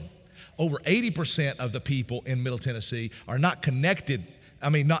morning, over 80% of the people in Middle Tennessee are not connected,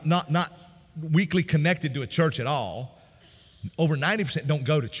 not weekly connected to a church at all. Over 90% don't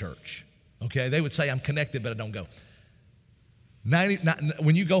go to church, okay? They would say, I'm connected, but I don't go.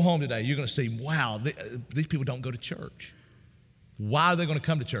 When you go home today, you're going to see, wow, these people don't go to church. Why are they going to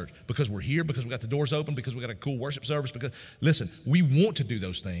come to church? Because we're here, because we got the doors open, because we got a cool worship service. Because, listen, we want to do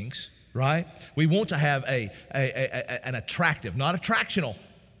those things, right? We want to have an attractive, not attractional.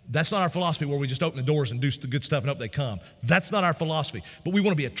 That's not our philosophy where we just open the doors and do the good stuff and hope they come. That's not our philosophy. But we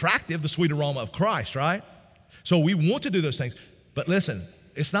want to be attractive, the sweet aroma of Christ, right? So we want to do those things. But listen,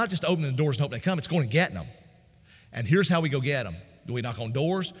 it's not just opening the doors and hope they come. It's going and getting them. And here's how we go get them. Do we knock on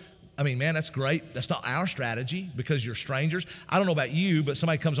doors? I mean, man, that's great. That's not our strategy because you're strangers. I don't know about you, but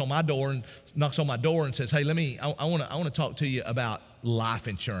somebody comes on my door and knocks on my door and says, hey, I want to talk to you about life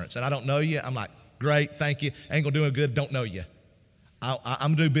insurance. And I don't know you. I'm like, great, thank you. Ain't going to do no good, don't know you. I'm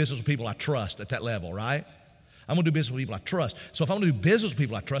going to do business with people I trust at that level, right? I'm going to do business with people I trust. So if I'm going to do business with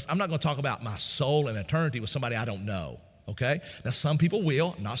people I trust, I'm not going to talk about my soul and eternity with somebody I don't know. Okay? Now, some people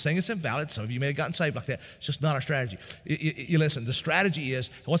will. I'm not saying it's invalid. Some of you may have gotten saved like that. It's just not our strategy. You listen, the strategy is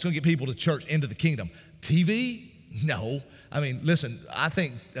what's going to get people to church, into the kingdom? TV? No. I mean, listen, I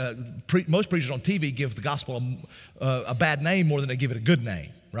think most preachers on TV give the gospel a bad name more than they give it a good name,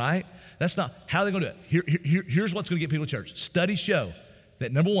 right? That's not how they're going to do it. Here's what's going to get people to church. Studies show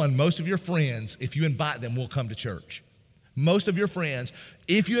that, number one, most of your friends, if you invite them, will come to church. Most of your friends,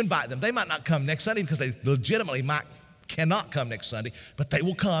 if you invite them, they might not come next Sunday because they legitimately cannot come next Sunday, but they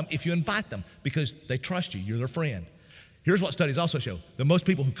will come if you invite them because they trust you. You're their friend. Here's what studies also show. The most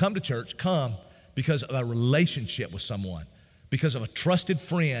people who come to church come because of a relationship with someone, because of a trusted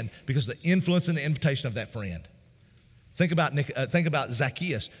friend, because of the influence and the invitation of that friend. Think about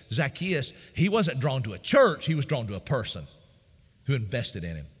Zacchaeus. Zacchaeus, he wasn't drawn to a church. He was drawn to a person who invested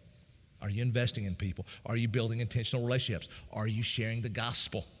in him. Are you investing in people? Are you building intentional relationships? Are you sharing the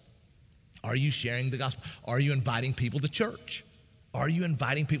gospel? Are you sharing the gospel? Are you inviting people to church? Are you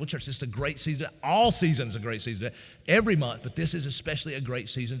inviting people to church? This is a great season. All seasons are a great season. Every month, but this is especially a great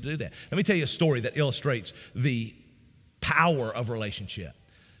season to do that. Let me tell you a story that illustrates the power of relationship.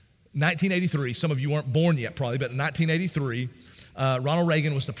 1983, some of you weren't born yet probably, but in 1983, Ronald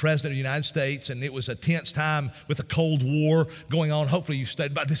Reagan was the president of the United States, and it was a tense time with the Cold War going on. Hopefully you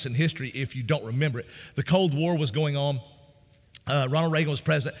studied about this in history if you don't remember it. The Cold War was going on. Ronald Reagan was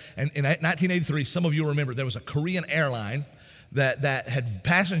president, and in 1983, some of you remember, there was a Korean airline that had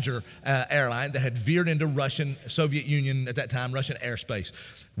passenger airline that had veered into Soviet Union at that time, Russian airspace.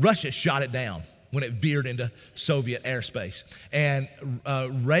 Russia shot it down when it veered into Soviet airspace. And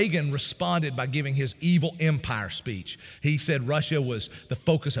Reagan responded by giving his evil empire speech. He said Russia was the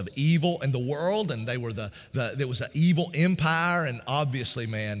focus of evil in the world, and they were there was an evil empire, and obviously,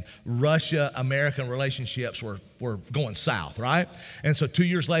 man, Russia-American relationships were going south, right? And so 2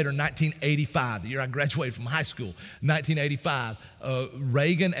 years later, 1985, the year I graduated from high school, 1985,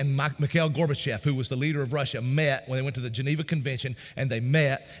 Reagan and Mikhail Gorbachev, who was the leader of Russia, met when they went to the Geneva Convention, and they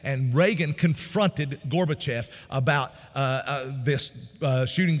met, and Reagan confronted confronted Gorbachev about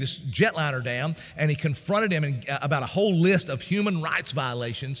shooting this jetliner down, and he confronted him about a whole list of human rights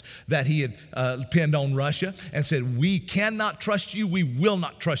violations that he had pinned on Russia, and said, we cannot trust you, we will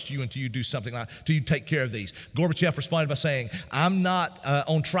not trust you until you do something until you take care of these. Gorbachev responded by saying, I'm not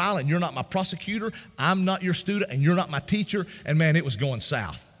on trial, and you're not my prosecutor, I'm not your student, and you're not my teacher. And man, it was going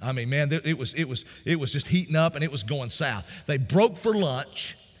south. I mean, man, it was just heating up, and it was going south. They broke for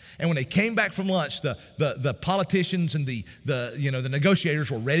lunch, and when they came back from lunch, the politicians and the negotiators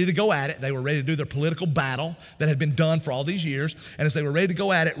were ready to go at it. They were ready to do their political battle that had been done for all these years. And as they were ready to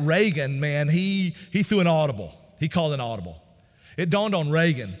go at it, Reagan, man, he threw an audible. He called an audible. It dawned on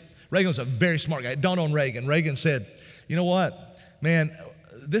Reagan. Reagan was a very smart guy. It dawned on Reagan. Reagan said, you know what, man,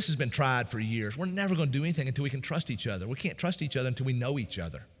 this has been tried for years. We're never going to do anything until we can trust each other. We can't trust each other until we know each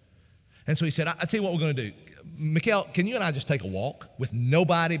other. And so he said, I'll tell you what we're going to do. Mikhail, can you and I just take a walk with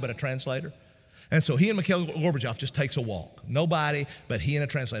nobody but a translator? And so he and Mikhail Gorbachev just takes a walk. Nobody but he and a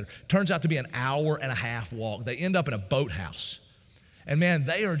translator. Turns out to be an hour and a half walk. They end up in a boathouse. And man,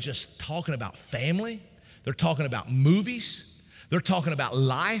 they are just talking about family. They're talking about movies. They're talking about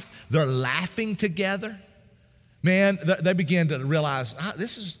life. They're laughing together. Man, they begin to realize,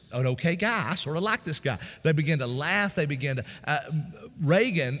 this is an okay guy. I sort of like this guy. They begin to laugh. They begin to,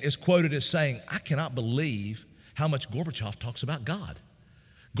 Reagan is quoted as saying, I cannot believe how much Gorbachev talks about God.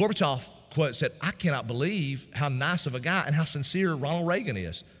 Gorbachev, quote, said, I cannot believe how nice of a guy and how sincere Ronald Reagan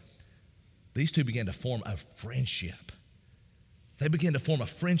is. These two began to form a friendship. They began to form a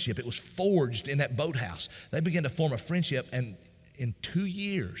friendship. It was forged in that boathouse. They began to form a friendship, and in 2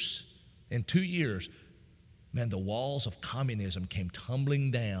 years, man, the walls of communism came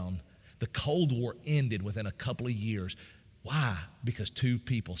tumbling down. The Cold War ended within a couple of years. Why? Because two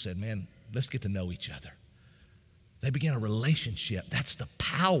people said, man, let's get to know each other. They began a relationship. That's the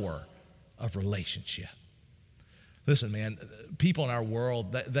power of relationship. Listen, man, people in our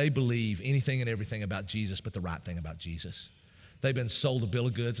world, they believe anything and everything about Jesus but the right thing about Jesus. They've been sold a bill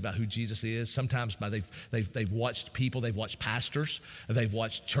of goods about who Jesus is. Sometimes they've watched people, they've watched pastors, they've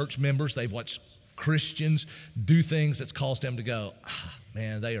watched church members, they've watched Christians do things that's caused them to go,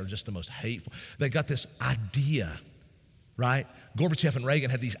 man, they are just the most hateful. They got this idea, right? Gorbachev and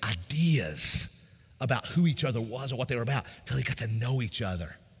Reagan had these ideas about who each other was or what they were about until they got to know each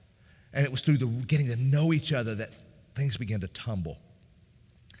other. And it was through getting to know each other that things began to tumble.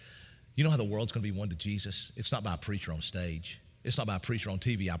 You know how the world's going to be won to Jesus? It's not by a preacher on stage. It's not by a preacher on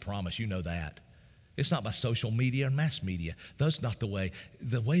TV, I promise. You know that. It's not by social media or mass media. That's not the way.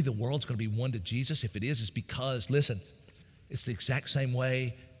 The way the world's going to be won to Jesus, if it is because, listen, it's the exact same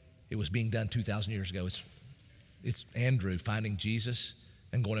way it was being done 2,000 years ago. It's Andrew finding Jesus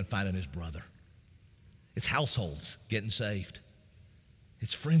and going and finding his brother. It's households getting saved.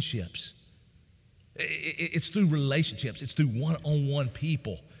 It's friendships. It's through relationships. It's through one-on-one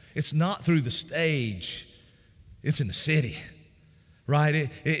people. It's not through the stage. It's in the city.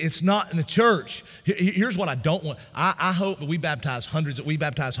 Right? It's not in the church. Here's what I don't want. I hope that we baptize hundreds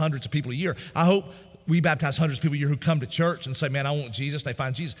of people a year. I hope we baptize hundreds of people a year who come to church and say, man, I want Jesus. They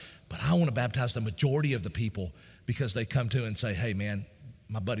find Jesus. But I want to baptize the majority of the people because they come to and say, hey, man,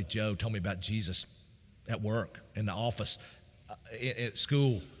 my buddy Joe told me about Jesus at work, in the office, at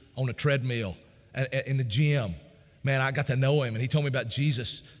school, on the treadmill, in the gym. Man, I got to know him, and he told me about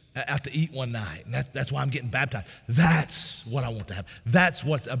Jesus out to eat one night, and that's why I'm getting baptized. That's what I want to have. That's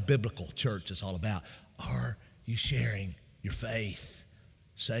what a biblical church is all about. Are you sharing your faith?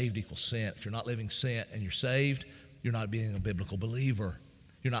 Saved equals sent. If you're not living sent and you're saved, you're not being a biblical believer.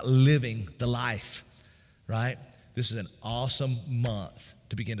 You're not living the life, right? This is an awesome month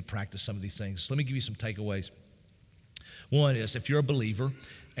to begin to practice some of these things. Let me give you some takeaways. One is, if you're a believer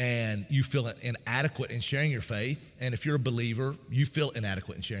and you feel inadequate in sharing your faith, and if you're a believer, you feel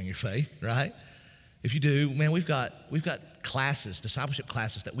inadequate in sharing your faith, right? If you do, man, we've got classes, discipleship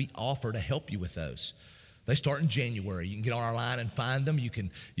classes that we offer to help you with those. They start in January. You can get on our line and find them. You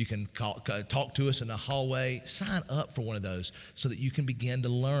can talk to us in the hallway. Sign up for one of those so that you can begin to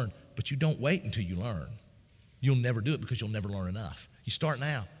learn. But you don't wait until you learn. You'll never do it because you'll never learn enough. You start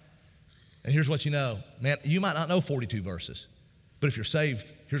now. And here's what you know. Man, you might not know 42 verses, but if you're saved,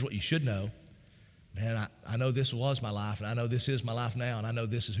 here's what you should know. Man, I know this was my life, and I know this is my life now, and I know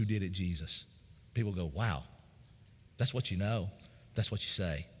this is who did it, Jesus. People go, wow, that's what you know. That's what you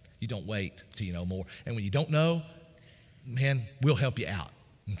say. You don't wait till you know more. And when you don't know, man, we'll help you out,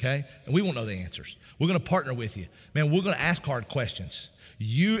 okay? And we won't know the answers. We're going to partner with you. Man, we're going to ask hard questions.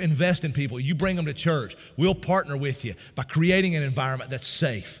 You invest in people. You bring them to church. We'll partner with you by creating an environment that's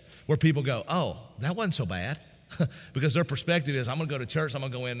safe, where people go, oh, that wasn't so bad. Because their perspective is, I'm going to go to church, I'm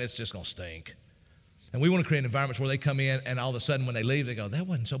going to go in, and it's just going to stink. And we want to create environments where they come in and all of a sudden when they leave, they go, that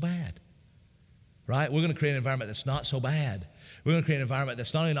wasn't so bad, right? We're going to create an environment that's not so bad. We're going to create an environment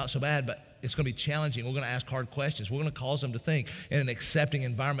that's not only not so bad, but it's going to be challenging. We're going to ask hard questions. We're going to cause them to think in an accepting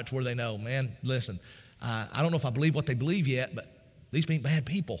environment to where they know, man, listen, I don't know if I believe what they believe yet, but these ain't bad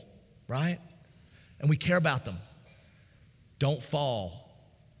people, right? And we care about them. Don't fall,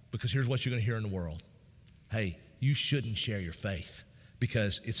 because here's what you're going to hear in the world. Hey, you shouldn't share your faith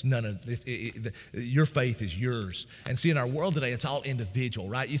because it's none of your faith is yours. And see, in our world today, it's all individual,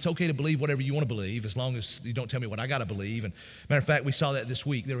 right? It's okay to believe whatever you want to believe as long as you don't tell me what I got to believe. And matter of fact, we saw that this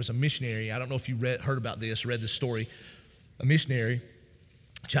week. There was a missionary. I don't know if you heard about this, read this story. A missionary,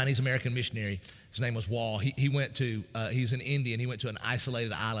 Chinese-American missionary. His name was Wall. He went to, he's an Indian. He went to an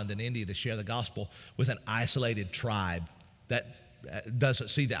isolated island in India to share the gospel with an isolated tribe that doesn't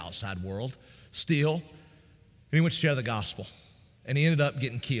see the outside world still. And he went to share the gospel. And he ended up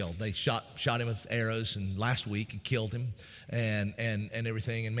getting killed. They shot him with arrows and last week and killed him and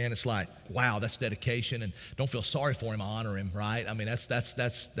everything. And man, it's like, wow, that's dedication. And don't feel sorry for him, honor him, right? I mean,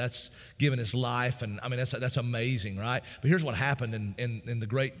 that's giving his life. And I mean, that's amazing, right? But here's what happened in the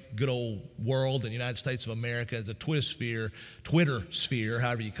great good old world in the United States of America, the Twitter sphere,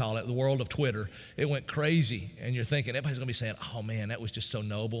 however you call it, the world of Twitter. It went crazy. And you're thinking, everybody's going to be saying, oh man, that was just so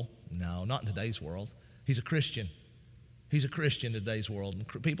noble. No, not in today's world. He's a Christian. He's a Christian in today's world.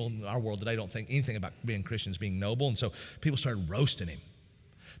 And people in our world today don't think anything about being Christians being noble. And so people started roasting him.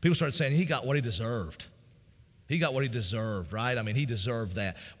 People started saying he got what he deserved. He got what he deserved, right? I mean, he deserved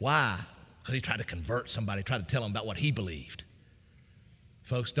that. Why? Because he tried to convert somebody, tried to tell them about what he believed.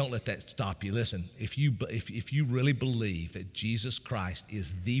 Folks, don't let that stop you. Listen, if you really believe that Jesus Christ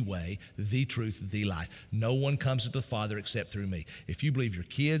is the way, the truth, the life, no one comes to the Father except through me. If you believe your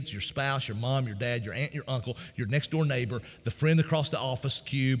kids, your spouse, your mom, your dad, your aunt, your uncle, your next door neighbor, the friend across the office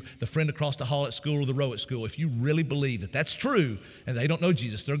cube, the friend across the hall at school or the row at school, if you really believe that that's true and they don't know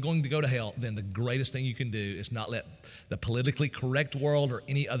Jesus, they're going to go to hell, then the greatest thing you can do is not let the politically correct world or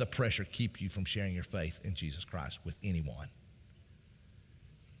any other pressure keep you from sharing your faith in Jesus Christ with anyone.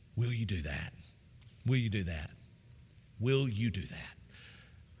 Will you do that? Will you do that? Will you do that?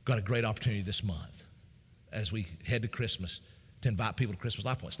 Got a great opportunity this month as we head to Christmas to invite people to Christmas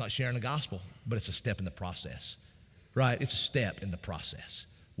Life Point. It's not sharing the gospel, but it's a step in the process, right? It's a step in the process.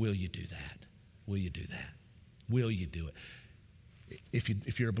 Will you do that? Will you do that? Will you do it?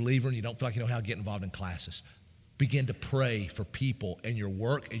 If you're a believer and you don't feel like you know how to get involved in classes, begin to pray for people in your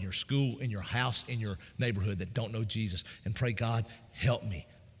work, in your school, in your house, in your neighborhood that don't know Jesus, and pray, God, help me.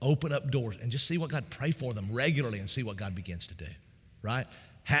 Open up doors and just see what God, pray for them regularly and see what God begins to do, right?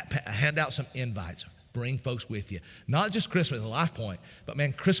 Hand out some invites. Bring folks with you. Not just Christmas at Life Point, but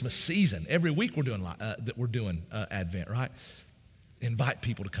man, Christmas season. Every week we're doing Advent, right? Invite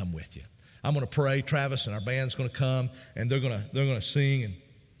people to come with you. I'm going to pray. Travis and our band's going to come and they're going to sing.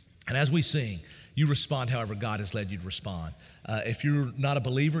 And as we sing, you respond however God has led you to respond. If you're not a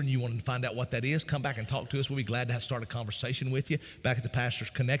believer and you want to find out what that is, come back and talk to us. We'll be glad to start a conversation with you back at the Pastor's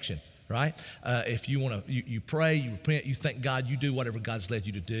Connection, right? If you want to, you pray, you repent, you thank God, you do whatever God's led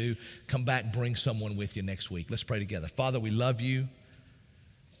you to do, come back, bring someone with you next week. Let's pray together. Father, we love you.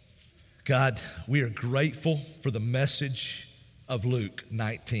 God, we are grateful for the message of Luke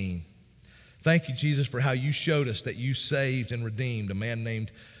 19. Thank you, Jesus, for how you showed us that you saved and redeemed a man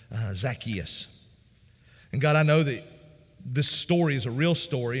named Zacchaeus. And God, I know that this story is a real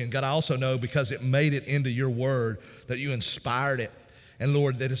story. And God, I also know because it made it into your word that you inspired it. And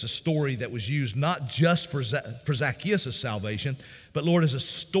Lord, that it's a story that was used not just for Zacchaeus' salvation, but Lord, as a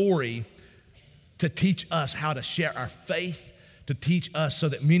story to teach us how to share our faith, to teach us so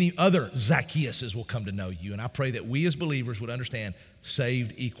that many other Zacchaeuses will come to know you. And I pray that we as believers would understand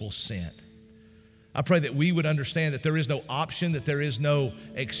saved equals sent. I pray that we would understand that there is no option, that there is no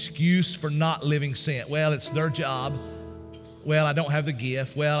excuse for not living sent. Well, it's their job. Well, I don't have the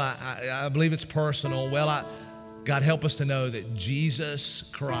gift. Well, I believe it's personal. Well, God, help us to know that Jesus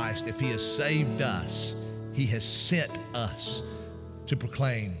Christ, if he has saved us, he has sent us to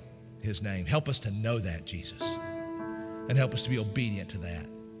proclaim his name. Help us to know that, Jesus, and help us to be obedient to that.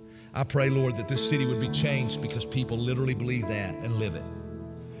 I pray, Lord, that this city would be changed because people literally believe that and live it.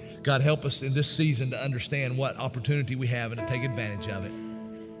 God, help us in this season to understand what opportunity we have and to take advantage of it.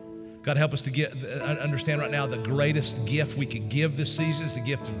 God, help us to understand right now the greatest gift we could give this season is the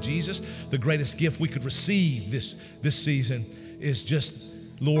gift of Jesus. The greatest gift we could receive this season is just,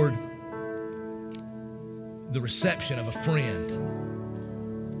 Lord, the reception of a friend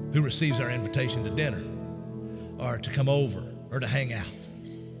who receives our invitation to dinner or to come over or to hang out,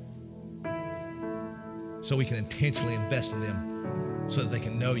 so we can intentionally invest in them so that they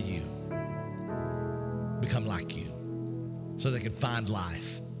can know you. become like you so they can find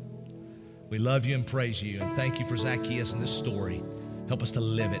life. We love you and praise you, and thank you for Zacchaeus and this story. Help us to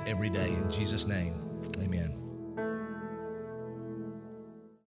live it every day. In Jesus' name, amen.